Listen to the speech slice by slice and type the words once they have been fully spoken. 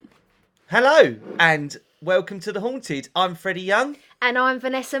Hello and welcome to The Haunted. I'm Freddie Young. And I'm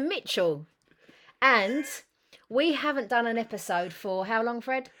Vanessa Mitchell. And we haven't done an episode for how long,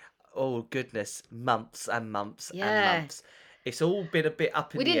 Fred? Oh goodness, months and months and Yeah. months. It's all been a bit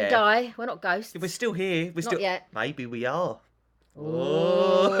up in We the didn't air. die. We're not ghosts. We're still here. We're Not still. yet. Maybe we are.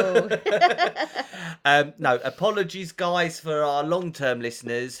 Oh. No, apologies, guys, for our long-term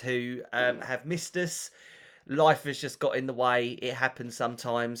listeners who have missed us. Life has just got in the way. It happens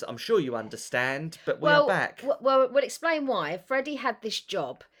sometimes. I'm sure you understand, but we are back. Well, we'll explain why. Freddie had this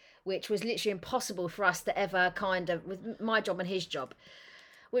job, which was literally impossible for us to ever with my job and his job,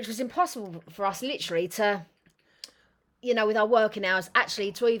 which was impossible for us literally to, with our working hours,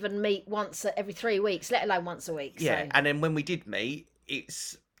 actually to even meet once every 3 weeks, let alone once a week. Yeah, So. and then when we did meet,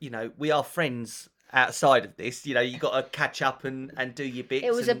 it's, we are friends outside of this. You got to catch up and do your bits.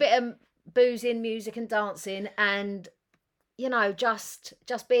 It was a bit of boozing, music and dancing and, just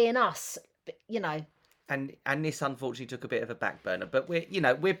being us, And this unfortunately took a bit of a back burner, but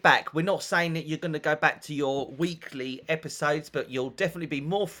we're back. We're not saying that you're going to go back to your weekly episodes, but you'll definitely be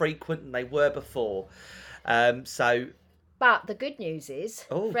more frequent than they were before. But the good news is,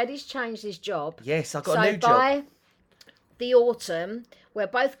 Freddie's changed his job. Yes, I've got a new job. So by the autumn, we're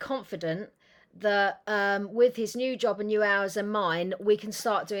both confident that with his new job and new hours and mine, we can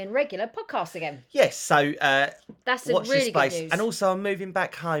start doing regular podcasts again. Yes, so that's a watch really this space. good news. And also, I'm moving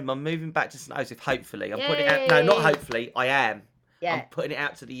back home. I'm moving back to St. Joseph, hopefully. I'm Yay. putting it out. No, not hopefully. I am. Yeah. I'm putting it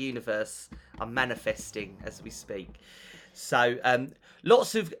out to the universe. I'm manifesting as we speak. So,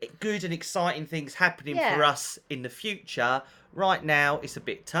 lots of good and exciting things happening for us in the future. Right now, it's a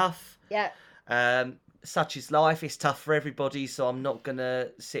bit tough. Yeah. Such is life. It's tough for everybody, so I'm not going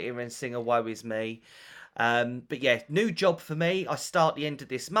to sit here and sing a woe is me. But yeah, new job for me. I start the end of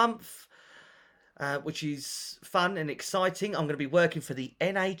this month, which is fun and exciting. I'm going to be working for the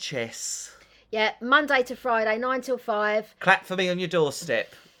NHS. Yeah, Monday to Friday, 9 till 5. Clap for me on your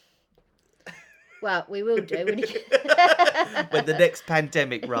doorstep. Well, we will do. When the next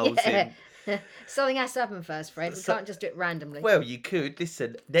pandemic rolls in. Something has to happen first, Fred. We can't just do it randomly. Well, you could.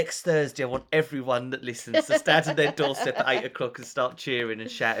 Listen, next Thursday, I want everyone that listens to stand on their doorstep at 8 o'clock and start cheering and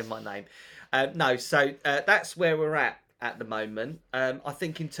shouting my name. So that's where we're at the moment. I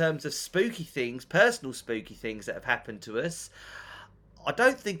think in terms of spooky things, personal spooky things that have happened to us, I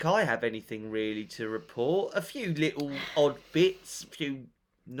don't think I have anything really to report. A few little odd bits, a few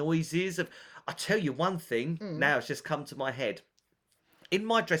noises. I'll tell you one thing, now it's just come to my head. In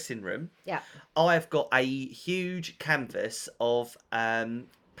my dressing room, I've got a huge canvas of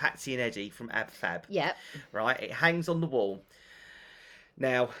Patsy and Eddie from Ab Fab. Yeah. Right? It hangs on the wall.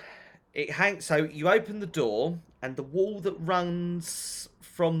 Now, so you open the door, and the wall that runs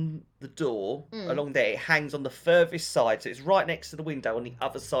from the door along there, it hangs on the furthest side. So it's right next to the window on the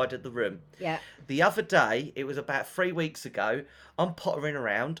other side of the room. Yeah. The other day, it was about 3 weeks ago, I'm pottering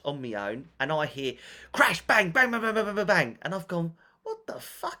around on my own, and I hear crash, bang, bang, bang, bang, bang, bang, bang. And I've gone, what the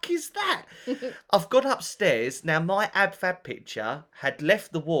fuck is that? I've gone upstairs. Now, my Ab Fab picture had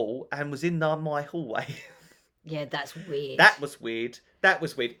left the wall and was in my hallway. Yeah, that's weird. That was weird.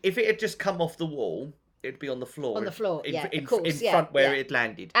 If it had just come off the wall, it'd be on the floor. On the floor, in course, front where it had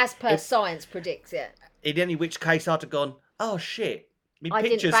landed. As per science predicts, In any which case, I'd have gone, oh shit. I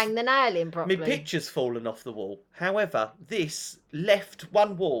didn't bang the nail in properly. My picture's fallen off the wall. However, this left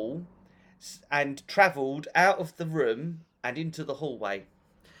one wall and travelled out of the room and into the hallway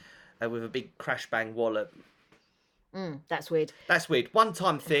with a big crash bang wallop. That's weird. That's weird. One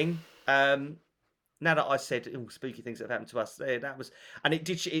time thing. Now that I said spooky things that have happened to us, that was, and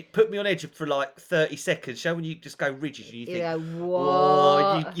it put me on edge for like 30 seconds. When you just go rigid and you think,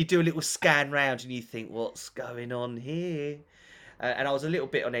 whoa, you do a little scan round and you think, what's going on here? And I was a little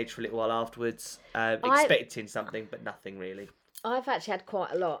bit on edge for a little while afterwards, expecting something, but nothing really. I've actually had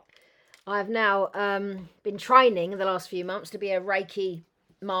quite a lot. I've now been training in the last few months to be a Reiki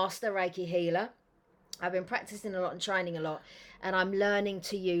master, Reiki healer. I've been practicing a lot and training a lot, and I'm learning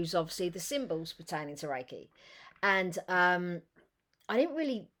to use, obviously, the symbols pertaining to Reiki. And I didn't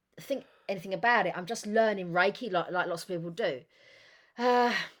really think anything about it. I'm just learning Reiki like lots of people do.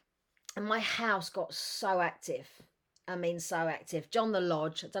 And my house got so active. I mean, so active. John the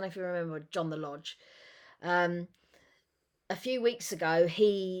Lodge. I don't know if you remember John the Lodge. A few weeks ago,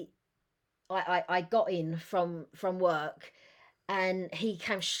 I got in from work, and he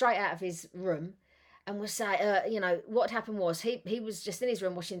came straight out of his room and was saying, what happened was he was just in his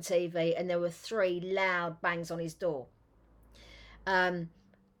room watching TV, and there were 3 loud bangs on his door.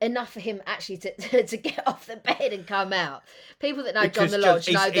 Enough for him actually to get off the bed and come out. People that know John the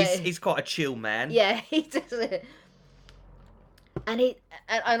Lodge know that he's quite a chill man. Yeah, he does it.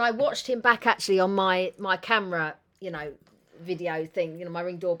 and I watched him back actually on my camera, video thing, my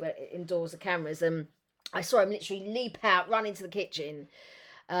Ring doorbell indoors the cameras, and I saw him literally leap out, run into the kitchen,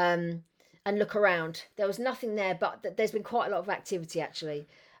 and look around. There was nothing there, but there's been quite a lot of activity actually.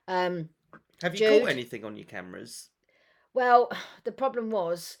 Have you Jude, caught anything on your cameras? well, the problem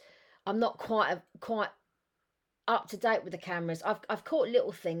was I'm not quite up to date with the cameras. I've caught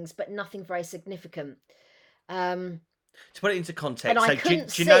little things, but nothing very significant. Um, To put it into and context, I so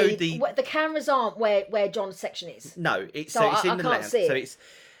couldn't do you know see the cameras aren't where John's section is, No, it's so it's I in the can't lounge. see So it. it's,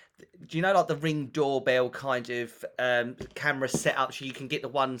 do you know, like the Ring doorbell kind of camera setup, so you can get the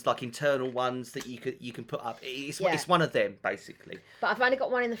ones like internal ones that you can put up. Yeah. It's one of them basically. But I've only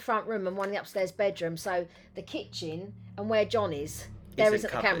got one in the front room and one in the upstairs bedroom. So the kitchen and where John is, there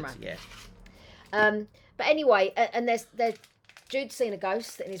isn't the covered, camera. Yeah. But anyway, and there's Jude's seen a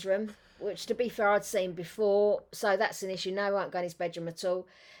ghost in his room, which to be fair I'd seen before, so that's an issue. No, I won't go in his bedroom at all.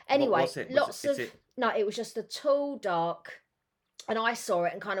 Anyway, was it? No, it was just a tall dark, and I saw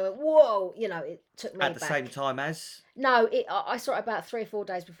it and kind of went whoa, it took me At the back. same time as? No, I saw it about 3 or 4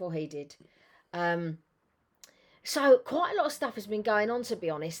 days before he did. So quite a lot of stuff has been going on, to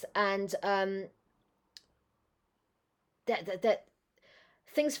be honest, and that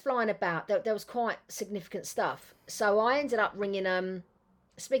things flying about. There was quite significant stuff. So I ended up ringing,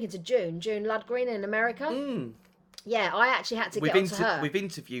 speaking to June Ludgreen in America. Mm. Yeah, I actually had to get onto her. We've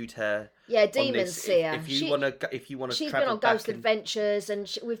interviewed her. Yeah, Demon Seer. If you want to, she's been on Ghost Adventures, and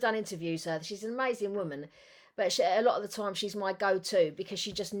we've done interviews with her. She's an amazing woman, but a lot of the time she's my go-to because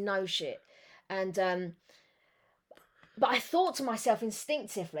she just knows shit. And but I thought to myself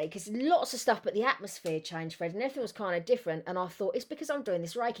instinctively, because lots of stuff, but the atmosphere changed, Fred, and everything was kind of different. And I thought it's because I'm doing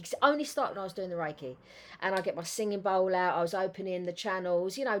this Reiki. Because it only started when I was doing the Reiki, and I get my singing bowl out. I was opening the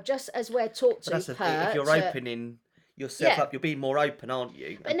channels, just as we're taught to. But that's the thing. If you're opening yourself up, you're being more open, aren't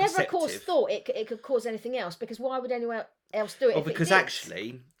you? But never, of course, thought it could cause anything else, because why would anyone else do it? Well, because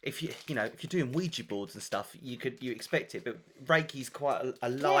actually, if if you're doing Ouija boards and stuff, you expect it, but Reiki's quite a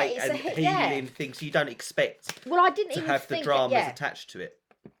light and healing thing, so you don't expect. Well, I didn't to even have think the dramas attached to it.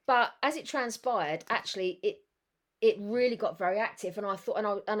 But as it transpired, actually, it really got very active, and I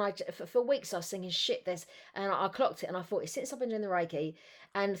thought, and I for weeks I was thinking, shit, and I clocked it, and I thought, since I've been doing the Reiki,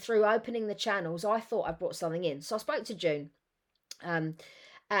 and through opening the channels, I thought I brought something in. So I spoke to June,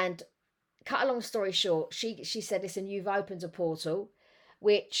 and cut a long story short, she said, listen, you've opened a portal,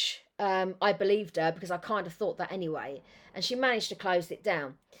 which I believed her, because I kind of thought that anyway, and she managed to close it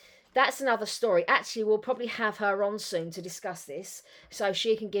down. That's another story. Actually, we'll probably have her on soon to discuss this, so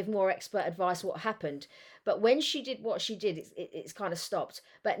she can give more expert advice what happened. But when she did what she did, it's kind of stopped.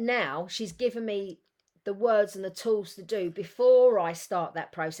 But now she's given me the words and the tools to do before I start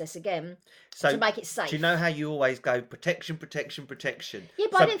that process again, to make it safe. Do you know how you always go protection, protection, protection? Yeah,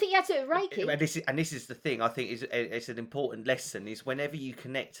 but I didn't think you had to Reiki. And this is the thing. I think it's an important lesson. Is whenever you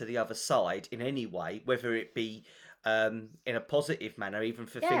connect to the other side in any way, whether it be in a positive manner, even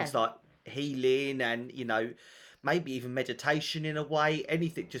for things like healing and maybe even meditation in a way,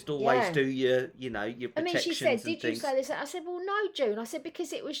 anything, just always do your protections. I mean, she said, did you say this? I said, well, no, June. I said,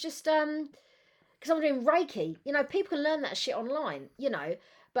 because it was just because I'm doing Reiki. People can learn that shit online,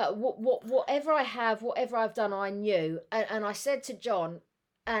 but whatever I have, whatever I've done, I knew. And I said to John,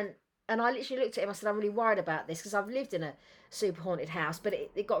 and I literally looked at him, I said, I'm really worried about this, because I've lived in a super haunted house, but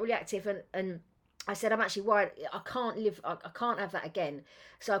it got really active, and I said, I'm actually worried. I can't have that again.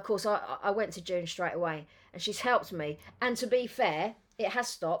 So, of course, I went to June straight away, and she's helped me. And to be fair, it has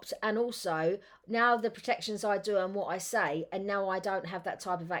stopped. And also, now the protections I do and what I say, and now I don't have that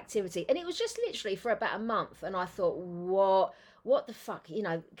type of activity. And it was just literally for about a month. And I thought, what the fuck?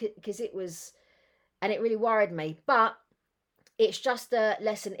 Because it was, and it really worried me. But it's just a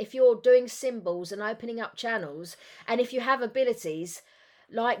lesson. If you're doing symbols and opening up channels, and if you have abilities,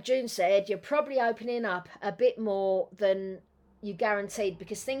 like June said, you're probably opening up a bit more than you guaranteed,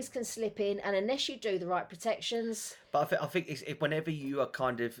 because things can slip in, and unless you do the right protections. But I think it's whenever you are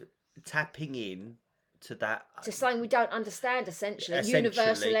kind of tapping in to that, to something we don't understand, essentially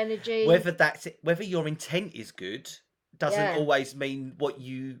universal energy. Whether your intent is good doesn't always mean what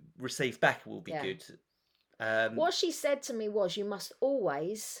you receive back will be good. What she said to me was, you must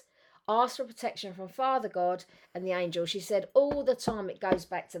always ask for protection from Father God and the angel. She said all the time it goes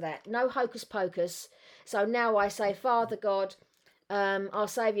back to that. No hocus pocus. So now I say, Father God, our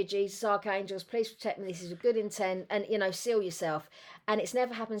Saviour Jesus, archangels, please protect me. This is a good intent, and seal yourself. And it's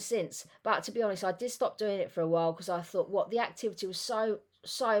never happened since. But to be honest, I did stop doing it for a while, because I thought, the activity was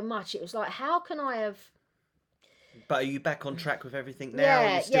so much. It was like, how can I have But are you back on track with everything now? Are you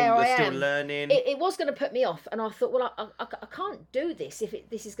Yeah, still yeah, I you're still am. learning? It was going to put me off, and I thought, well, I can't do this if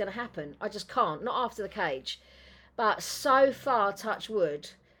this is going to happen. I just can't, not after the cage. But so far, touch wood,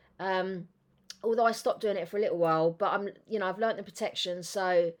 um, although I stopped doing it for a little while, but I've learnt the protection,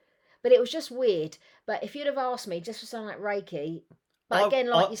 so, but it was just weird. But if you'd have asked me just for something like Reiki, but I, again,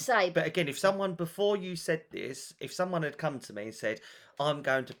 I, like you say, but again, if someone before you said this, if someone had come to me and said, "I'm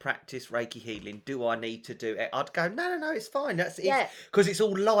going to practice Reiki healing. Do I need to do it?" I'd go, "No, no, no. It's fine. It's yeah, because it's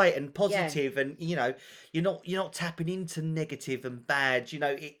all light and yeah. positive, and you're not tapping into negative and bad.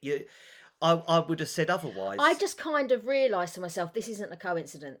 I would have said I otherwise. just kind of realised to myself, this isn't a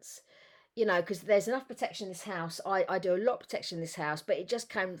coincidence. Because there's enough protection in this house. I do a lot of protection in this house, but it just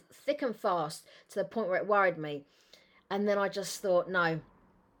came thick and fast to the point where it worried me. And then I just thought, no.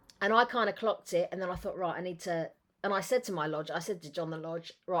 And I kind of clocked it. And then I thought, right, I need to. And I said to my lodge, I said to John the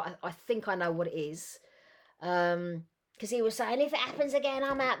Lodge, right, I think I know what it is. Because he was saying, if it happens again,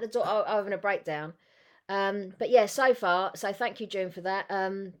 I'm out the door. I'm having a breakdown. But yeah, so far, so thank you, June, for that.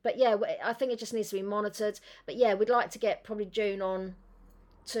 But yeah, I think it just needs to be monitored. But yeah, we'd like to get probably June on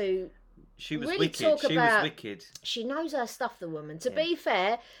to She was really wicked. talk She was about. wicked. She knows her stuff, the woman. To Yeah. be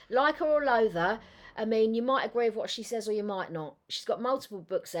fair, like her or loathe her, I mean, you might agree with what she says or you might not. She's got multiple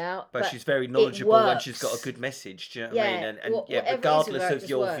books out, But but she's very it knowledgeable and she's got a works. good message. Do you know what I mean? Yeah, And yeah, whatever it is with regardless her, it of just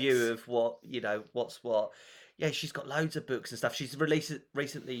your works. view of what's what, yeah, she's got loads of books and stuff. She's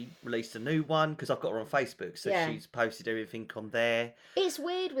recently released a new one because I've got her on Facebook, so Yeah. she's posted everything on there. It's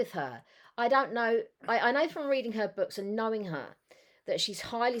weird with her. I don't know. I know from reading her books and knowing her that she's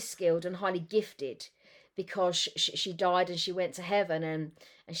highly skilled and highly gifted because she died and she went to heaven and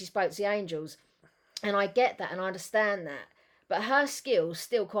she spoke to the angels. And I get that and I understand that. But her skills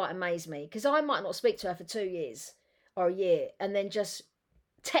still quite amaze me because I might not speak to her for 2 years or a year and then just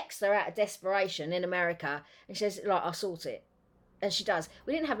text her out of desperation in America and she says, like, I'll sort it. And she does.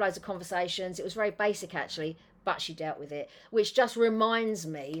 We didn't have loads of conversations. It was very basic actually, but she dealt with it, which just reminds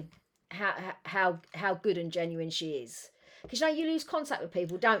me how good and genuine she is. Because you lose contact with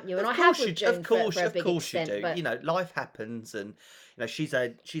people, don't you? And I have with June for a Of big course you extent, do. but Life happens, and she's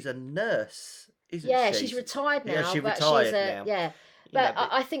a nurse, isn't yeah, she? she's retired Yeah, now, she but she's retired a now. yeah. But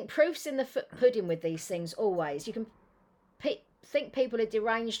I think proof's in the pudding with these things always. You can think people are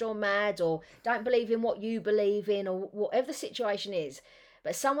deranged or mad or don't believe in what you believe in or whatever the situation is.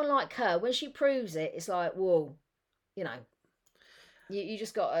 But someone like her, when she proves it, it's like, whoa, you know, you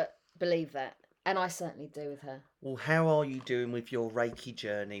just got to believe that. And I certainly do with her. Well, how are you doing with your Reiki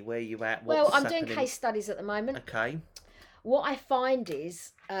journey? Where are you at? Well, What's I'm doing happening? case studies at the moment. Okay. What I find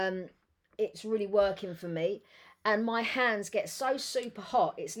is it's really working for me. And my hands get so super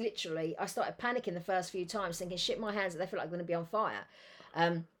hot. It's literally, I started panicking the first few times, thinking, shit, my hands, they feel like they're going to be on fire.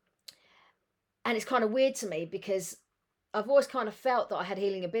 Um, and it's kind of weird to me because I've always kind of felt that I had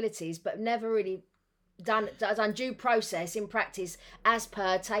healing abilities, but never really done due process in practice as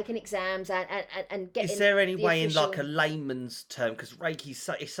per taking exams and getting. Is there any the way in official... like a layman's term, because Reiki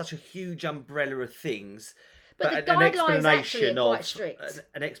is such a huge umbrella of things, But the an guidelines actually are explanation quite of strict.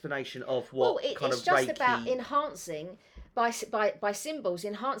 an explanation of Well, what kind it's of just Reiki? about enhancing by symbols,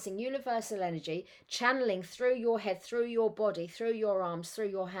 enhancing universal energy, channeling through your head, through your body, through your arms, through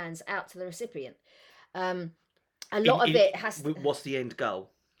your hands, out to the recipient. A lot of it has What's the end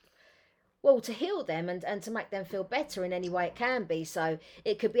goal? well, to heal them and to make them feel better in any way it can be. So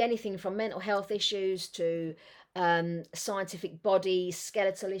it could be anything from mental health issues to scientific body,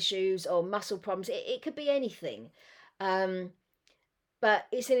 skeletal issues, or muscle problems. It could be anything. But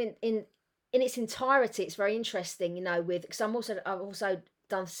it's in its entirety. It's very interesting, with because I've also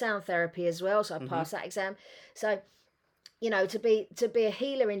done sound therapy as well, so I Hmm. passed that exam. So to be a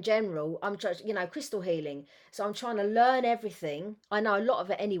healer in general, I'm trying, crystal healing, so I'm trying to learn everything. I know a lot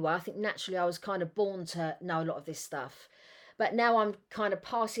of it anyway. I think naturally I was kind of born to know a lot of this stuff, but now I'm kind of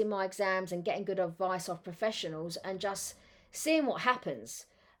passing my exams and getting good advice off professionals and just seeing what happens.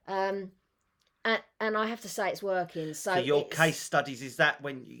 And I have to say it's working. So So your it's case studies, is that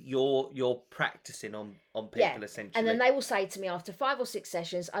when you're practicing on yeah. people essentially? And then they will say to me after 5 or 6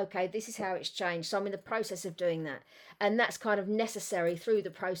 sessions, okay, this is how it's changed. So I'm in the process of doing that. And that's kind of necessary through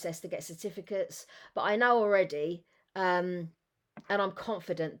the process to get certificates. But I know already, and I'm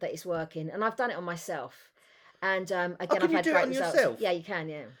confident that it's working. And I've done it on myself. And again, can I've you had do it great on results. yourself? Yeah, you can,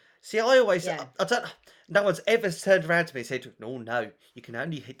 yeah. See, I always, Yeah. I don't, no one's ever turned around to me and said, no, you can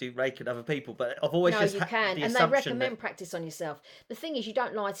only do Reiki on other people. But I've always No, just you had can. the And they assumption recommend that, practice on yourself. The thing is, you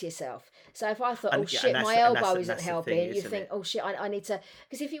don't lie to yourself. So if I thought, and, oh yeah, shit, and my that's elbow isn't the thing, helping, you isn't think, it? oh shit, I need to.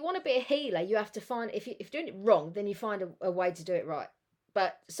 Because if you want to be a healer, you have to find, if you're doing it wrong, then you find a way to do it right.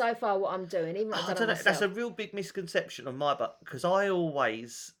 But so far, what I'm doing, even though I've I done don't it know. That's myself. a real big misconception on my part because I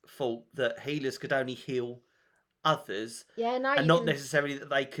always thought that healers could only heal others Yeah, no, and you not can. necessarily that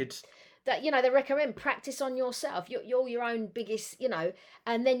they could. That they recommend practice on yourself. You're your own biggest,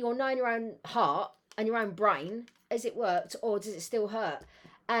 and then you'll know in your own heart and your own brain, has it worked or does it still hurt?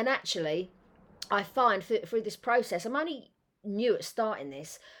 And actually, I find through this process, I'm only new at starting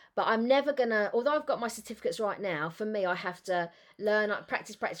this, but I'm never gonna. Although I've got my certificates right now, for me, I have to learn, like,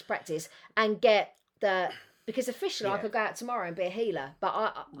 practice, practice, practice, and get the. Because officially, I Yeah. could go out tomorrow and be a healer,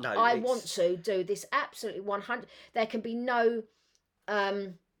 but No, I want it's to do this absolutely 100. There can be no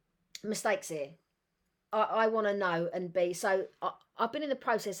mistakes here. I want to know and be. So I've been in the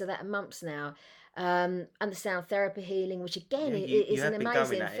process of that months now. And the sound therapy healing, which again yeah. is You an have been going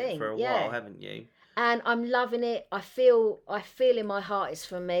amazing at it thing. for a Yeah, while, haven't you? and I'm loving it. I feel in my heart it's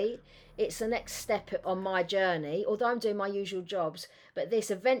for me. It's the next step on my journey. Although I'm doing my usual jobs, but this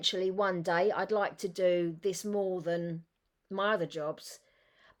eventually one day I'd like to do this more than my other jobs.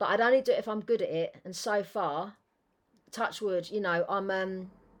 But I'd only do it if I'm good at it. And so far, touch wood,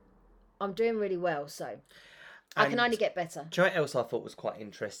 I'm doing really well. So I can And only get better. do you know what else I thought was quite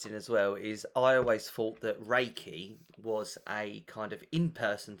interesting as well? Is I always thought that Reiki was a kind of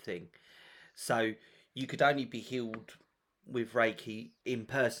in-person thing. So you could only be healed with Reiki in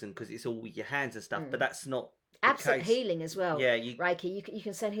person because it's all with your hands and stuff. But that's not the Absolute case. healing as well. Yeah, Reiki, you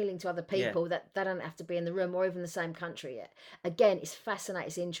can send healing to other Yeah. people that they don't have to be in the room or even the same country yet. Again, it's fascinating,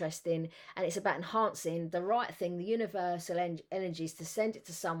 it's interesting, and it's about enhancing the right thing, the universal energies, to send it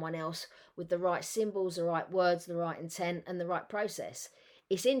to someone else with the right symbols, the right words, the right intent, and the right process.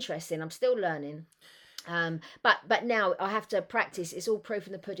 It's interesting. I'm still learning. But now I have to practice. It's all proof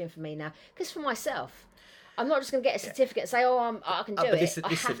in the pudding for me now. Because for myself, I'm not just going to get a certificate and say, "Oh, I can do But it." listen, I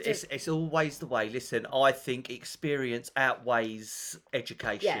listen, have to. it's always the way. Listen, I think experience outweighs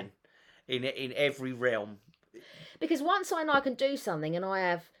education in every realm. Because once I know I can do something and I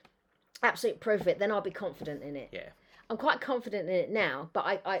have absolute proof of it, then I'll be confident in it. Yeah. I'm quite confident in it now,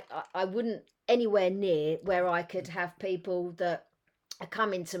 but I wouldn't anywhere near where I could have people that are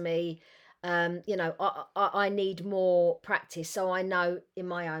coming to me. I need more practice, so I know in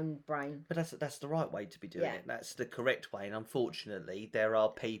my own brain. But that's the right way to be doing Yeah. it. That's the correct way. And unfortunately, there are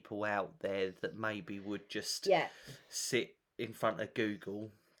people out there that maybe would just Yeah, sit in front of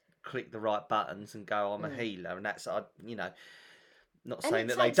Google, click the right buttons, and go, "I'm a healer." And that's not And saying it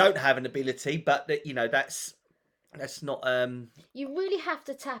that they takes don't have an ability, but that that's not you really have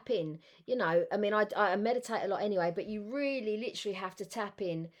to tap in. I mean, I meditate a lot anyway, but you really literally have to tap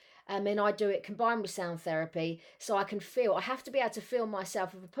in. And I do it combined with sound therapy, so I can feel. I have to be able to feel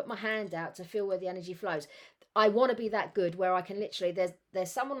myself. If I put my hand out to feel where the energy flows, I want to be that good where I can literally.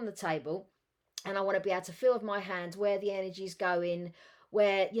 There's someone on the table, and I want to be able to feel with my hand where the energy's going,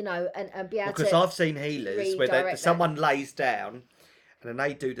 where and be able because to I've seen healers where redirect that. someone lays down and then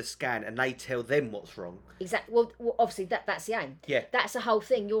they do the scan and they tell them what's wrong. Exactly. Well, obviously that's the aim. Yeah. That's the whole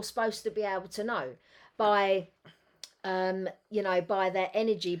thing. You're supposed to be able to know by by their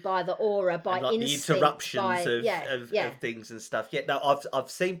energy, by the aura, by And like instinct, the interruptions by, of things and stuff. Yeah, no,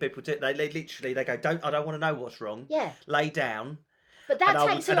 I've seen people do it. They literally they go, I don't want to know what's wrong. Yeah. Lay down. But that And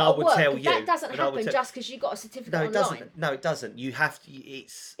takes a I lot of would work. tell That you, doesn't and I would happen tell- just because you got a certificate No, it online. doesn't. No, it doesn't. You have to.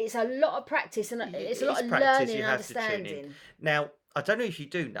 It's It's a lot of practice and it's a lot it's of practice, learning you and have to tune in. understanding. Now, I don't know if you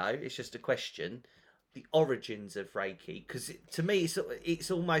do know. It's just a question. The origins of Reiki, because to me, it's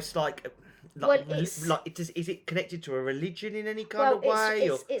almost like Well, it's- is it connected to a religion in any kind of way?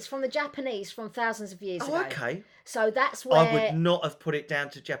 It's from the Japanese from thousands of years ago. Oh, okay. So that's where I would not have put it down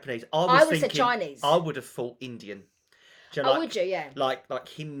to Japanese. I I was would say thinking Chinese. I would have thought Indian. Do you Oh, like- would you? Yeah. Like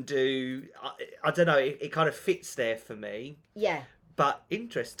Hindu. I don't know. It kind of fits there for me. Yeah. But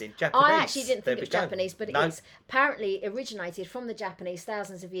interesting, Japanese. I actually didn't There think it we was go. Japanese, but it No. is. Apparently originated from the Japanese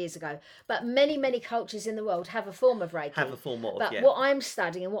thousands of years ago. But many, many cultures in the world have a form of Reiki. Have a form of, But yeah. what I'm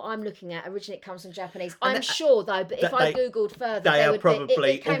studying and what I'm looking at originally comes from Japanese. And I'm sure, though, but if that I they- Googled further, They there are would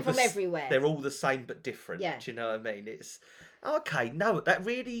probably it came all from the everywhere. They're all the same but different. Yeah. Do you know what I mean? It's okay. No, that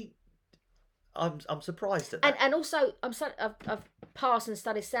really. I'm surprised at that. And also, I've passed and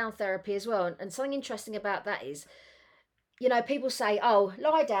studied sound therapy as well. And something interesting about that is, people say, "Oh,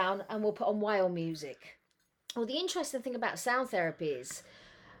 lie down and we'll put on whale music." Well, the interesting thing about sound therapy is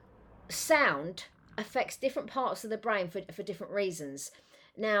sound affects different parts of the brain for different reasons.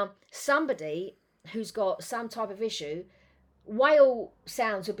 Now, somebody who's got some type of issue, whale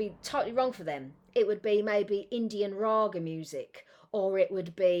sounds would be totally wrong for them. It would be maybe Indian raga music, or it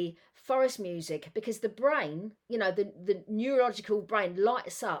would be forest music, because the brain, the neurological brain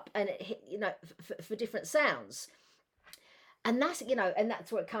lights up and it, for different sounds. And that's, you know, and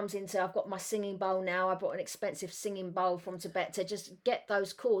that's where it comes into. I've got my singing bowl now. I bought an expensive singing bowl from Tibet to just get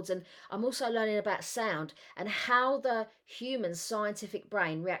those chords. And I'm also learning about sound and how the human scientific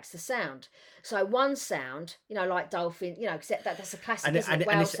brain reacts to sound. So one sound, you know, like dolphin, you know, because that's a classic, isn't it?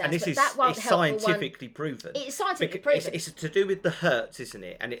 Whale sounds, this but is that won't it's help for one. scientifically proven. It's scientifically Because proven. it's to do with the hertz, isn't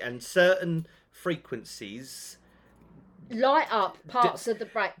it? And certain frequencies Light up parts of the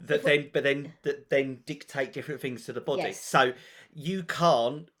brain. that then dictate different things to the body. Yes. So you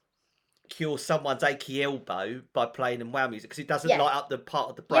can't cure someone's achy elbow by playing them wow music, because it doesn't Yeah. light up the part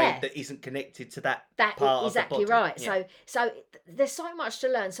of the brain Yeah. that isn't connected to that That part is exactly of the body. right. Yeah. So there's so much to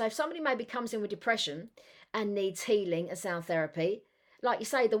learn. So if somebody maybe comes in with depression and needs healing and sound therapy, like you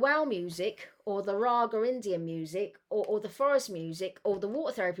say, the wow music or the raga Indian music or the forest music or the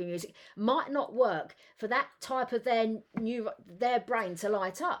water therapy music might not work for that type of their brain to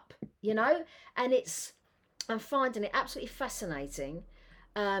light up, you know. And I'm finding it absolutely fascinating,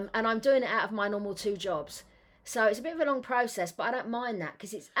 and I'm doing it out of my normal 2 jobs. So it's a bit of a long process, but I don't mind that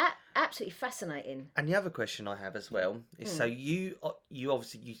because it's absolutely fascinating. And the other question I have as well is, so you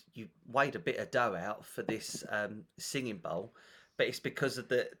obviously you weighed a bit of dough out for this singing bowl, but it's because of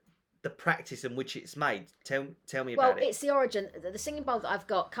the practice in which it's made. Tell me about it. Well, it's the origin. The singing bowl that I've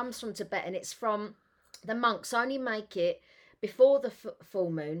got comes from Tibet, and it's from the monks only make it before the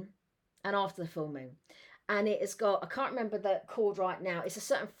full moon and after the full moon. And it has got, I can't remember the chord right now, it's a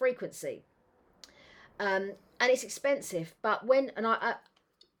certain frequency. And it's expensive, but I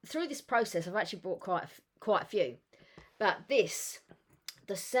through this process I've actually bought quite a few. But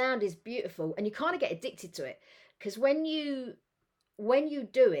the sound is beautiful, and you kind of get addicted to it, because when you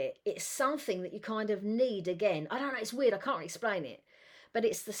do it, it's something that you kind of need again. I don't know, it's weird, I can't explain it, but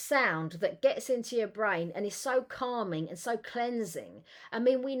it's the sound that gets into your brain and is so calming and so cleansing. I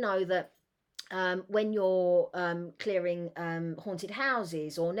mean, we know that when you're clearing haunted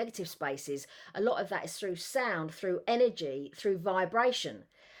houses or negative spaces, a lot of that is through sound, through energy, through vibration.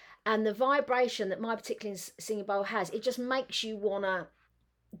 And the vibration that my particular singing bowl has, it just makes you want to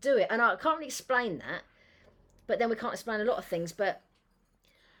do it. And I can't really explain that, but then we can't explain a lot of things. But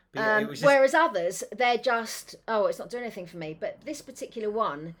yeah, whereas others, they're just, oh, it's not doing anything for me. But this particular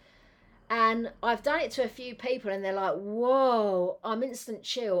one, and I've done it to a few people, and they're like, whoa, I'm instant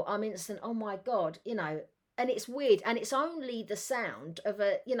chill. I'm instant, oh my God, you know. And it's weird. And it's only the sound of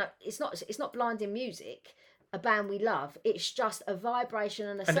it's not blinding music, a band we love. It's just a vibration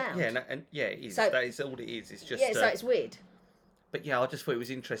and a sound. Yeah, it is. So, that is all it is. It's just so it's weird. But yeah, I just thought it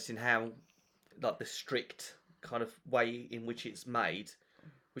was interesting how, like, the strict kind of way in which it's made,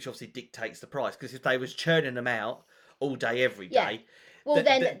 which obviously dictates the price. Because if they was churning them out all day, every day, well,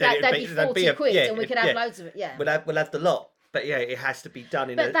 then that'd be 40 quid, and we could have loads of it. Yeah, we'll have the lot. But yeah, it has to be done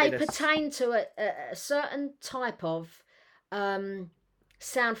in. But they pertain to a certain type of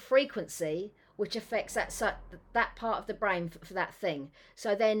sound frequency, which affects that part of the brain for that thing.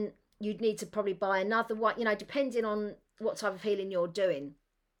 So then you'd need to probably buy another one, you know, depending on what type of healing you're doing.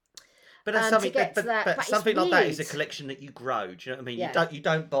 But that's something. But something like that is a collection that you grow. Do you know what I mean? Yeah. You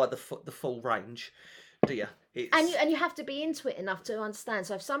don't buy the full range, do you? And you have to be into it enough to understand.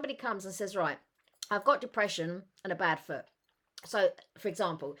 So if somebody comes and says, right, I've got depression and a bad foot. So, for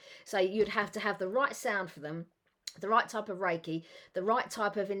example, you'd have to have the right sound for them, the right type of Reiki, the right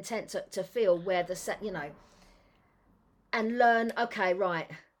type of intent to feel where and learn, okay, right.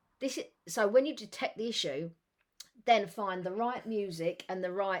 So when you detect the issue, then find the right music and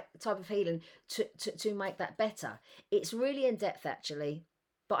the right type of healing to make that better. It's really in depth, actually,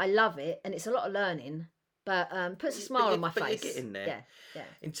 but I love it, and it's a lot of learning. But puts a smile on my face. But you're getting there. Yeah.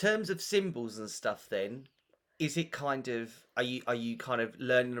 In terms of symbols and stuff, then, is it kind of, are you kind of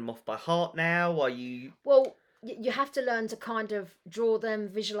learning them off by heart now? Are you? Well, you have to learn to kind of draw them,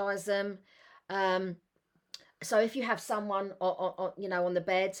 visualize them. So if you have someone on the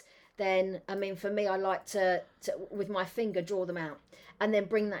bed, then, I mean, for me, I like to with my finger draw them out and then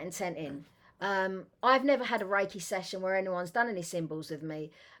bring that intent in. I've never had a Reiki session where anyone's done any symbols with me,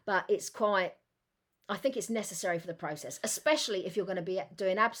 but I think it's necessary for the process, especially if you're going to be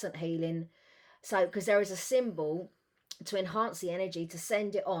doing absent healing. So, because there is a symbol to enhance the energy, to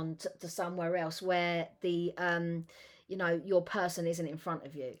send it on to somewhere else where the, your person isn't in front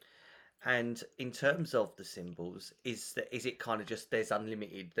of you. And in terms of the symbols, is it kind of just there's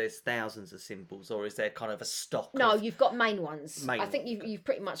unlimited, there's thousands of symbols, or is there kind of a stock? No, you've got main ones. I think you've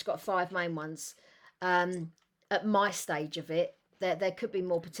pretty much got 5 main ones. At my stage of it, there could be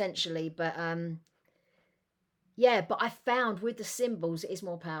more potentially, but yeah. But I found with the symbols, it is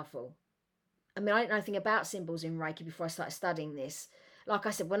more powerful. I mean, I didn't know anything about symbols in Reiki before I started studying this. Like I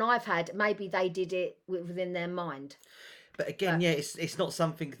said, when I've had, maybe they did it within their mind. But again, But- yeah, it's not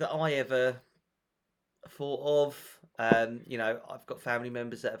something that I ever thought of. You know, I've got family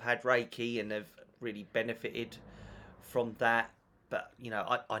members that have had Reiki and have really benefited from that. But you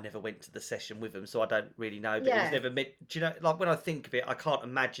know, I never went to the session with them, so I don't really know. But it was Yeah. never meant. Do you know? Like when I think of it, I can't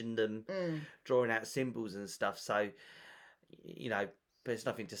imagine them Mm. drawing out symbols and stuff. So, you know, there's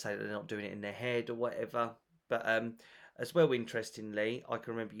nothing to say that they're not doing it in their head or whatever. But as well, interestingly, I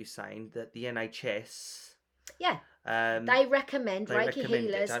can remember you saying that the NHS. Yeah. Um, They recommend they Reiki recommend it,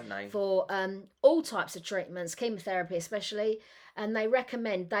 healers don't they? for all types of treatments, chemotherapy especially, and they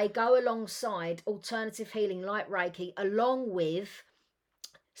recommend they go alongside alternative healing like Reiki, along with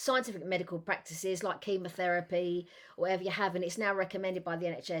scientific medical practices like chemotherapy, whatever you have, and it's now recommended by the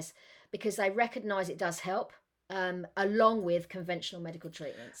NHS because they recognise it does help. Along with conventional medical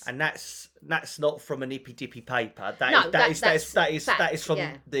treatments, And that's not from an ippy dippy paper. No, That that's is fact, from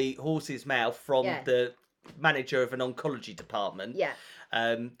yeah. the horse's mouth from Yeah. the manager of an oncology department. yeah.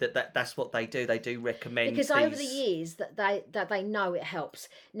 That's what they do. They do recommend Because over the these- years that they know it helps.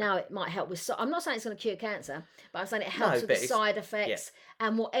 Now it might help with. I'm not saying it's going to cure cancer, but I'm saying it helps with but the it's- side effects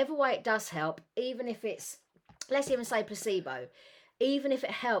and whatever way it does help. Even if it's, let's even say placebo, even if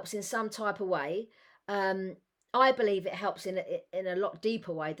it helps in some type of way, I believe it helps in a lot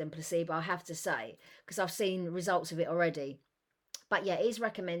deeper way than placebo. I have to say because I've seen results of it already. But yeah, it is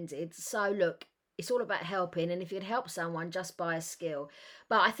recommended. So look, it's all about helping, and if you can help someone just by a skill,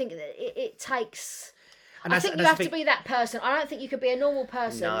 but I think that it takes. And I that's- think and you that's have the to thing- be that person. I don't think you could be a normal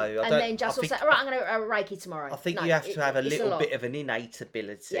person No, I and don't- then just I all say, think- "All right, I'm going to Reiki tomorrow." I think No, you have to have a it's little lot. bit of an innate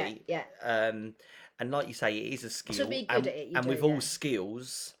ability. Yeah. And like you say, it is a skill. be good at it, you and do, with all yeah.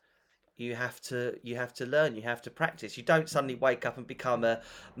 skills, you have to learn. You have to practice. You don't suddenly wake up and become a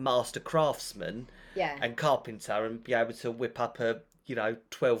master craftsman Yeah. and carpenter and be able to whip up a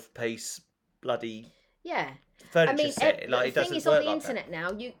 12-piece bloody Yeah. furniture I mean, set. Like it the thing doesn't is, work on the like internet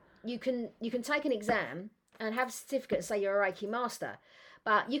now, you can take an exam and have a certificate and say you're a Reiki master,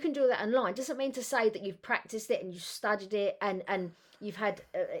 but you can do that online. Doesn't mean to say that you've practiced it and you've studied it and you've had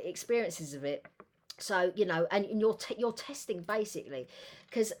experiences of it. So and you're testing basically,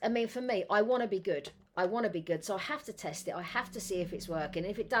 because I mean, for me, I want to be good. So I have to test it. I have to see if it's working.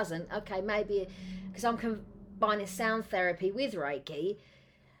 If it doesn't, okay, maybe because I'm combining sound therapy with Reiki.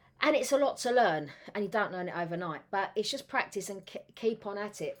 And it's a lot to learn, and you don't learn it overnight. But it's just practice and keep on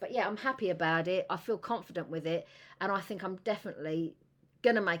at it. But yeah, I'm happy about it. I feel confident with it, and I think I'm definitely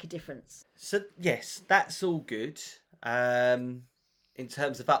gonna make a difference. So yes, that's all good. In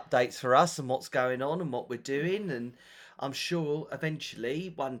terms of updates for us and what's going on and what we're doing, and I'm sure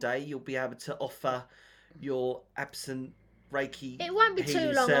eventually one day you'll be able to offer your absent Reiki. It won't be too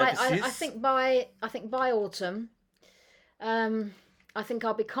healing long. I services. think by autumn, I think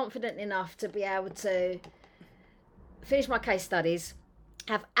I'll be confident enough to be able to finish my case studies,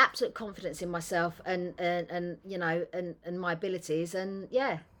 have absolute confidence in myself and my abilities, and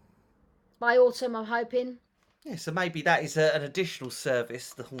yeah, by autumn I'm hoping. Yeah, so maybe that is an additional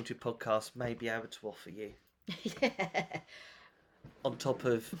service the Haunted Podcast may be able to offer you Yeah. on top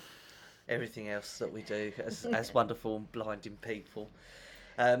of everything else that we do as wonderful and blinding people.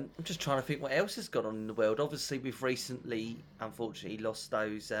 I'm just trying to think what else has gone on in the world. Obviously, we've recently, unfortunately, lost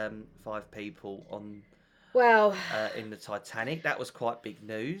those 5 people on Well, in the Titanic. That was quite big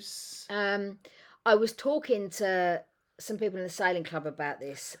news. I was talking to some people in the sailing club about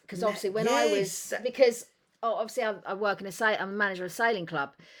this because obviously when I was Yes. obviously I work in I'm a manager of a sailing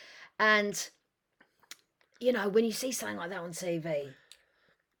club, and when you see something like that on TV,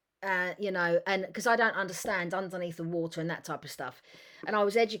 and because I don't understand underneath the water and that type of stuff, and I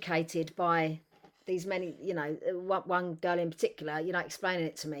was educated by these many, one girl in particular, explaining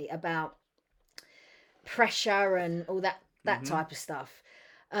it to me about pressure and all that type of stuff.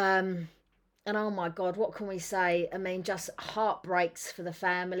 And oh my God, what can we say? I mean, just heartbreaks for the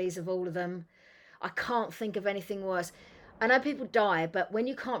families of all of them. I can't think of anything worse. I know people die, but when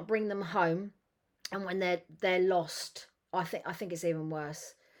you can't bring them home and when they're lost, I think it's even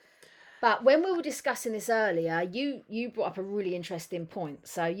worse. But when we were discussing this earlier, you brought up a really interesting point.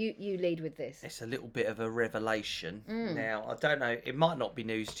 So you lead with this. It's a little bit of a revelation. Now, I don't know, it might not be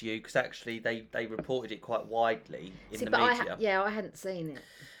news to you because actually they reported it quite widely in the media. I hadn't seen it.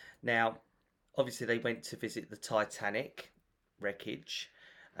 Now, obviously they went to visit the Titanic wreckage.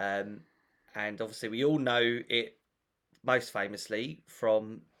 And obviously we all know it most famously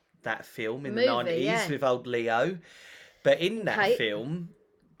from that film in the 90s yeah. with old Leo. But in that Kate. film,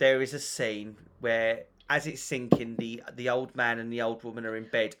 there is a scene where, as it's sinking, the old man and the old woman are in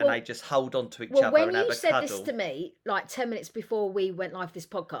bed and they just hold on to each other when and have you a said cuddle. this to me, like 10 minutes before we went live this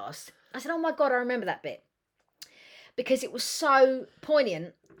podcast, I said, "Oh my God, I remember that bit." because it was so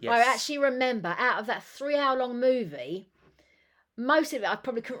poignant. I Yes. actually remember out of that 3-hour-long movie, most of it I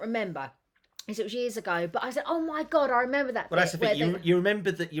probably couldn't remember, because it was years ago. But I said, "Oh my god, I remember that Well, that's bit the where thing. they." You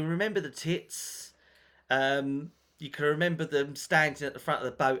remember that. You remember the tits. You can remember them standing at the front of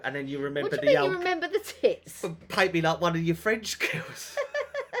the boat, and then you remember What do you the mean you old remember the tits? paint me like one of your French girls.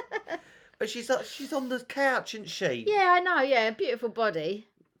 But she's on the couch, isn't she? Yeah, I know. Yeah, beautiful body.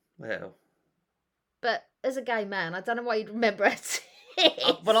 Well, But as a gay man, I don't know why you'd remember her tits.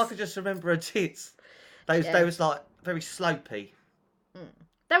 well, I could just remember her tits. They Yeah. was like very slopey.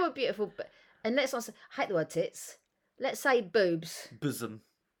 They were beautiful. And let's not say, I hate the word tits. Let's say boobs. Bosom.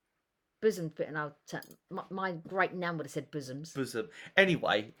 Bosoms, bit an old term. My great nan would have said bosoms. Bosom.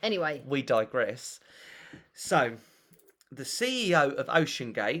 Anyway, Anyway, we digress. So, the CEO of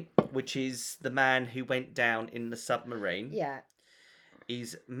OceanGate, which is the man who went down in the submarine, yeah.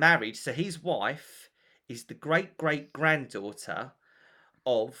 is married. So his wife is the great great granddaughter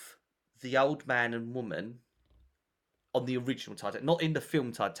of the old man and woman on the original Titanic, not in the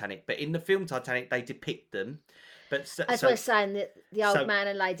film Titanic, but in the film Titanic they depict them. But As we're saying, that the old so- man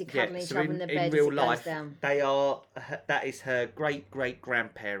and lady cuddling each other in the bed in as real it life, goes down. they are that is her great great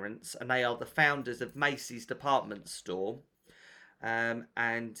grandparents, and they are the founders of Macy's department store,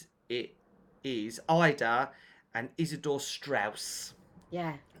 and it is Ida and Isidore Strauss.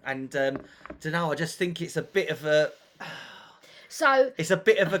 Yeah. And don't know. I just think it's a bit of a So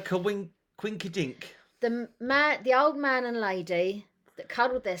quinkydink. the old man and lady that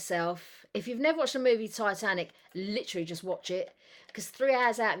cuddled themselves. If you've never watched the movie Titanic, literally just watch it, because 3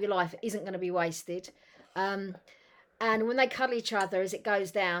 hours out of your life isn't going to be wasted. And when they cuddle each other as it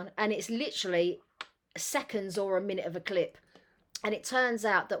goes down, and it's literally seconds or a minute of a clip, and it turns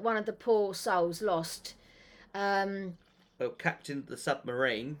out that one of the poor souls lost. Well, captained the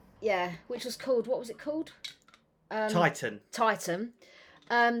submarine. Yeah, which was called, what was it called? Titan. Titan.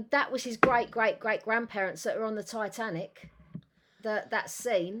 That was his great grandparents that were on the Titanic. That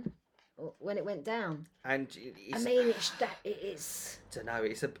scene when it went down. And I mean, it's. I don't know.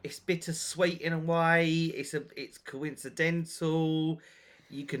 It's bittersweet in a way. It's coincidental.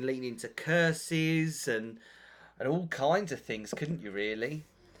 You can lean into curses and all kinds of things, couldn't you? Really.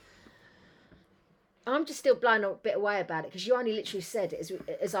 I'm just still blown a bit away about it, because you only literally said it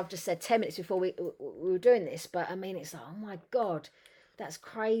as I've just said 10 minutes before we were doing this. But I mean, it's like, oh my god, that's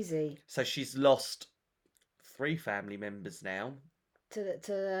crazy. So she's lost 3 family members now. To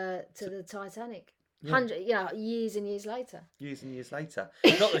the Titanic. 100, years and years later. Years and years later.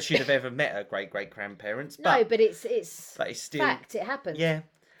 Not that she'd have ever met her great great grandparents, but No, but it's still fact. It happened. Yeah.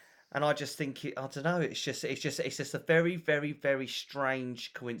 And I just think I don't know. It's just a very very very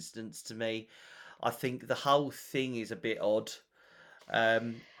strange coincidence to me. I think the whole thing is a bit odd,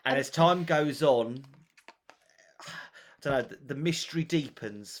 and as time goes on, I don't know. The mystery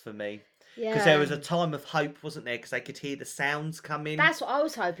deepens for me. Yeah. Because there was a time of hope, wasn't there? Because they could hear the sounds coming. That's what I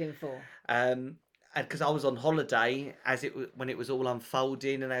was hoping for. And because I was on holiday when it was all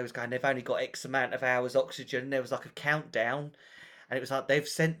unfolding, and they was going, they've only got X amount of hours oxygen. There was like a countdown, and it was like they've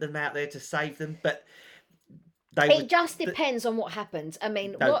sent them out there to save them, but it just depends on what happens. I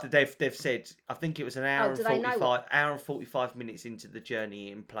mean, no, what they've said. I think it was an hour and 45 minutes into the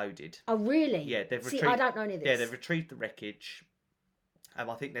journey, it imploded. Oh, really? Yeah, they've See, retrieved. I don't know any of this. Yeah, they've retrieved the wreckage. I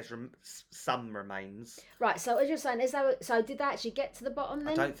think there's some remains. Right. So as you're saying, so did they actually get to the bottom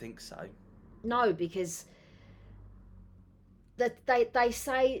then? I don't think so. No, because they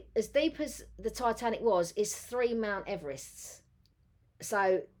say as deep as the Titanic was is 3 Mount Everests.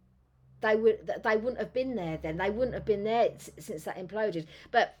 So they wouldn't have been there then. They wouldn't have been there since that imploded.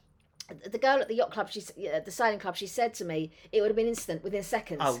 But the girl at the yacht club, the sailing club, she said to me it would have been instant, within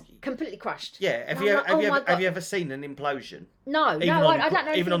seconds. Oh, completely crushed. Yeah. Have you ever seen an implosion? No, I don't know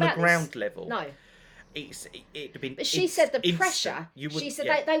anything even on about the ground this. level. No. It'd have been. But she said the instant. pressure. She said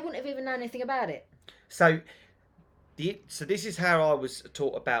they wouldn't have even known anything about it. So this is how I was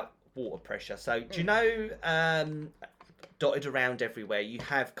taught about water pressure. So do you know, dotted around everywhere, you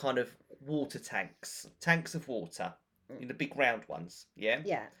have kind of water tanks of water, the big round ones. Yeah.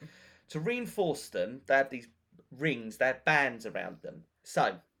 Yeah. To reinforce them, they have these rings, they have bands around them.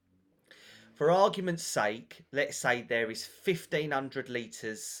 So, for argument's sake, let's say there is 1,500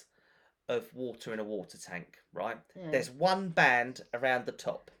 litres of water in a water tank, right? Yeah. There's one band around the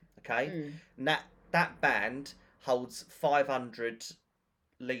top, okay? And that band holds 500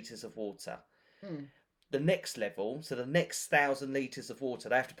 litres of water. The next level, so the next 1,000 litres of water,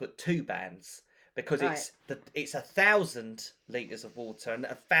 they have to put 2 bands. Because it's 1,000 litres of water and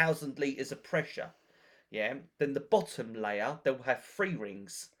 1,000 litres of pressure, yeah. Then the bottom layer, they'll have 3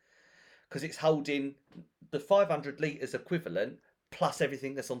 rings, because it's holding the 500 litres equivalent plus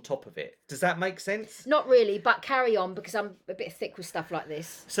everything that's on top of it. Does that make sense? Not really, but carry on because I'm a bit thick with stuff like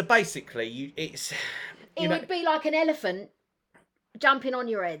this. So basically, It would be like an elephant jumping on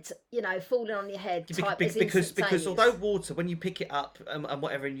your head, you know, falling on your head. Because although water, when you pick it up and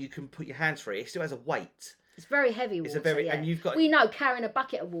whatever, and you can put your hands through it, it still has a weight. It's very heavy water. And you've got. We know carrying a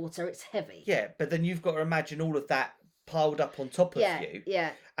bucket of water, it's heavy. Yeah, but then you've got to imagine all of that piled up on top of you. Yeah.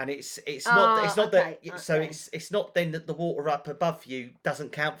 And it's not okay. So it's not then that the water up above you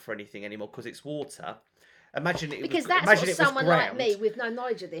doesn't count for anything anymore because it's water. Imagine it because was, that's imagine what it someone was like me with no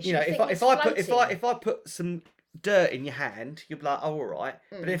knowledge of this. You know, if I put some dirt in your hand, you'd be like, oh, all right.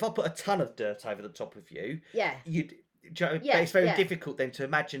 But if I put a ton of dirt over the top of you, you'd. It's very difficult then to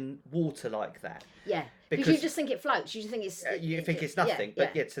imagine water like that. Yeah, because you just think it floats. You just think it's. You think it's nothing,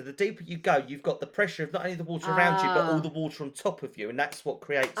 but so the deeper you go, you've got the pressure of not only the water around you, but all the water on top of you, and that's what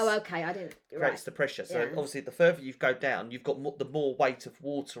creates. Oh, okay, I didn't. Creates the pressure. So obviously, the further you go down, you've got the more weight of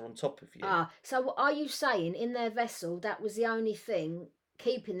water on top of you. So are you saying in their vessel that was the only thing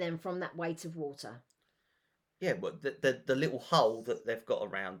keeping them from that weight of water? Yeah, well, the little hole that they've got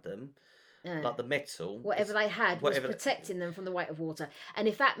around them. Like the metal, whatever they had was protecting them from the weight of water, and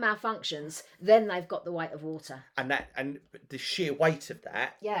if that malfunctions, then they've got the weight of water. And the sheer weight of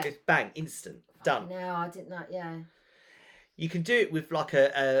that, is bang, instant, done. No, I didn't know. Yeah, you can do it with like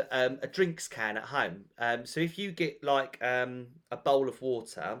a drinks can at home. So if you get like a bowl of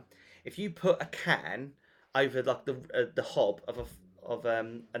water, if you put a can over like the hob of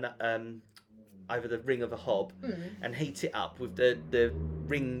over the ring of a hob and heat it up with the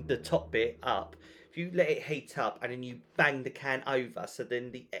ring, the top bit up. If you let it heat up and then you bang the can over, so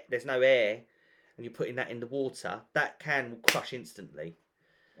then there's no air, and you're putting that in the water, that can will crush instantly.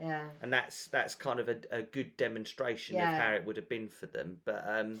 Yeah. And that's kind of a good demonstration of how it would have been for them. But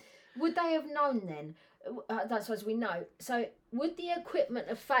would they have known then? That's as we know. So would the equipment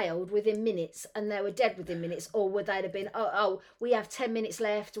have failed within minutes and they were dead within minutes, or would they have been? Oh, we have 10 minutes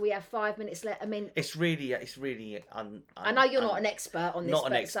left. We have 5 minutes left. I mean, it's really. I know you're not an expert on this. Not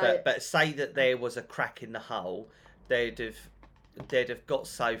an expert, but say that there was a crack in the hull, they'd have got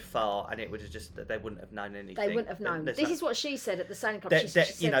so far, and it would have just they wouldn't have known anything. They wouldn't have known. This is what she said at the sailing club.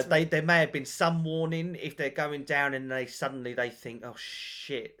 There may have been some warning if they're going down and they suddenly think, oh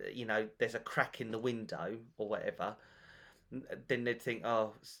shit, there's a crack in the window or whatever. Then they'd think,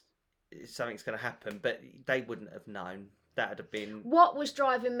 oh, something's going to happen, but they wouldn't have known. That would have been. What was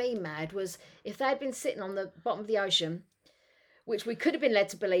driving me mad was if they had been sitting on the bottom of the ocean, which we could have been led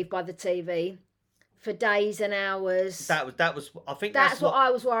to believe by the TV. For days and hours. That was. I think that's what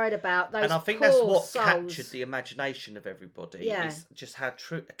I was worried about. Those and I think that's what souls. Captured the imagination of everybody. Yeah. Is just how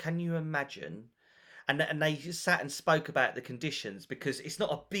true. Can you imagine? And they just sat and spoke about the conditions because it's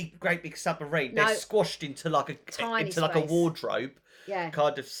not a great big submarine. No. They're squashed into like a wardrobe,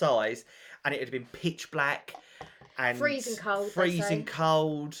 kind of size, and it had been pitch black and freezing cold. Freezing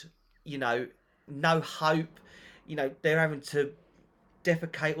cold. No hope. They're having to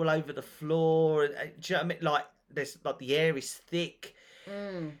defecate all over the floor. Do you know what I mean? Like there's like the air is thick,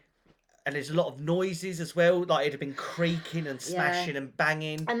 and there's a lot of noises as well. Like it'd have been creaking and smashing and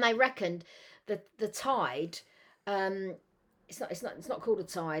banging. And they reckoned that the tide, it's not called a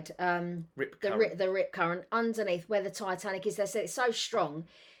tide. Rip current. The rip current underneath where the Titanic is. They said it's so strong.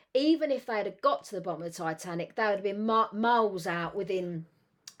 Even if they had got to the bottom of the Titanic, they would have been miles out within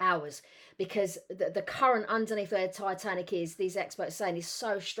hours. Because the current underneath where the Titanic is, these experts saying, is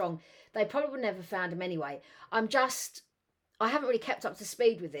so strong. They probably would never have found him anyway. I haven't really kept up to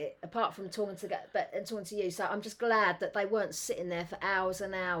speed with it, apart from talking to you. So I'm just glad that they weren't sitting there for hours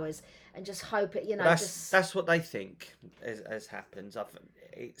and hours and just hope it, That's what they think as happens.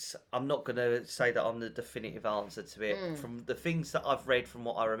 I'm not going to say that I'm the definitive answer to it. From the things that I've read, from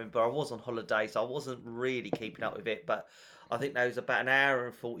what I remember, I was on holiday, so I wasn't really keeping up with it, but I think there was about an hour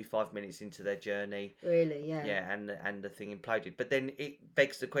and 45 minutes into their journey. Really, yeah. Yeah, and the thing imploded. But then it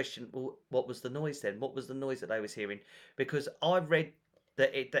begs the question, well, what was the noise then? What was the noise that they was hearing? Because I read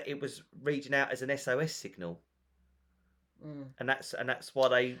that it was reading out as an SOS signal. And that's why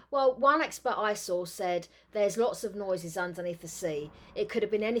they... Well, one expert I saw said there's lots of noises underneath the sea. It could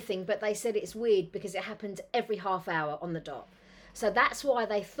have been anything, but they said it's weird because it happened every half hour on the dot. So that's why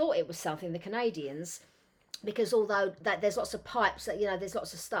they thought it was something, the Canadians... Because although that there's lots of pipes, that there's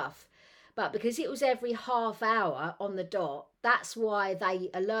lots of stuff, But because it was every half hour on the dot, that's why they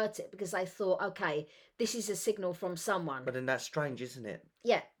alert it, because they thought, okay, this is a signal from someone. But then that's strange, isn't it?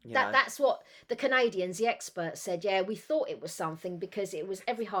 Yeah, You know? that's what the Canadians, the experts, said. Yeah, we thought it was something because it was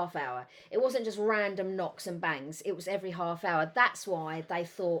every half hour. It wasn't just random knocks and bangs. It was every half hour. That's why they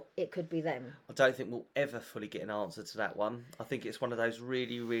thought it could be them. I don't think we'll ever fully get an answer to that one. I think it's one of those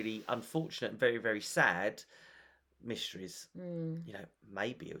really, really unfortunate and very, very sad mysteries. You know,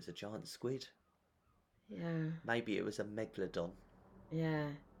 maybe it was a giant squid. Yeah, Maybe it was a megalodon. yeah.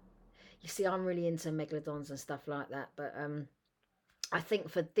 You see, I'm really into megalodons and stuff like that, but I think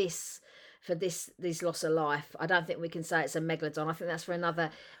for this loss of life, I don't think we can say it's a megalodon. I think that's for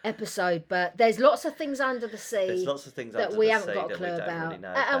another episode. But there's lots of things under the sea. There's lots of things that under we the haven't sea got a that clue we don't about, really know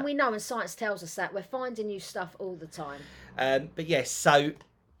and about. we know, and science tells us that we're finding new stuff all the time. But yes, so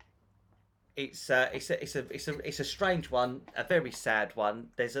it's a strange one, a very sad one.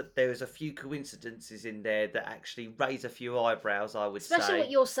 There's a few coincidences in there that actually raise a few eyebrows, I would Especially say.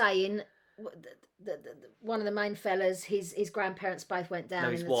 what you're saying. One of the main fellas, his grandparents both went down. No,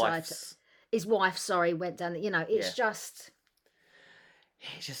 in his the wife's. His wife, sorry, went down. You know, it's just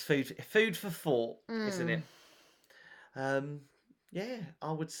food for thought, isn't it? Yeah,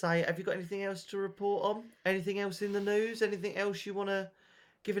 I would say. Have you got anything else to report on? Anything else in the news? Anything else you want to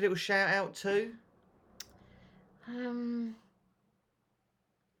give a little shout out to?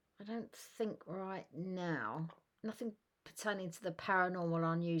 I don't think right now. Nothing pertaining to the paranormal or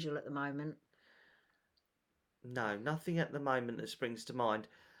unusual at the moment. No, nothing at the moment that springs to mind.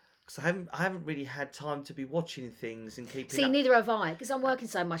 Because I haven't really had time to be watching things and keeping See, up. neither have I, because I'm working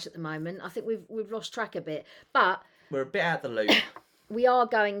so much at the moment. I think we've lost track a bit. But We're a bit out the loop. we are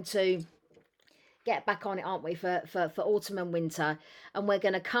going to get back on it, aren't we, for autumn and winter, and we're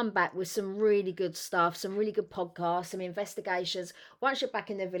going to come back with some really good stuff, some really good podcasts, some investigations. Once you're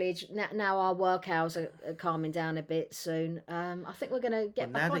back in the village, now our work hours are calming down a bit soon. I think we're going to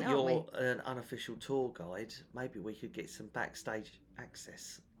get back Now on that it, aren't we? you're an unofficial tour guide, maybe we could get some backstage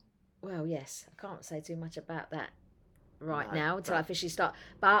access. Well, yes, I can't say too much about that right No, now until I but- officially start,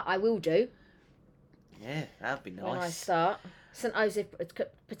 but I will do Yeah, that'd be when I nice. start. St. Joseph,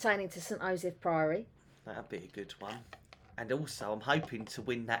 pertaining to St. Joseph Priory. That'd be a good one. And also, I'm hoping to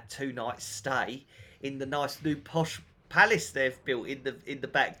win that 2-night stay in the nice new posh palace they've built in the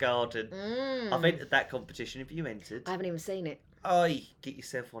back garden. I've entered that competition. Have you entered? I haven't even seen it. Aye, get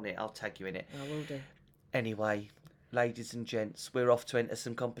yourself on it. I'll tag you in it. I will do. Anyway, ladies and gents, we're off to enter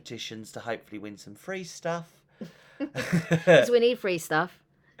some competitions to hopefully win some free stuff. Because we need free stuff.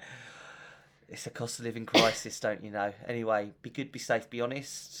 It's a cost of living crisis, don't you know? Anyway, be good, be safe, be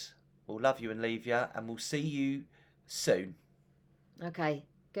honest. We'll love you and leave you, and we'll see you soon. Okay.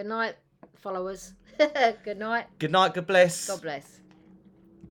 Good night, followers. Good night. Good night, God bless. God bless.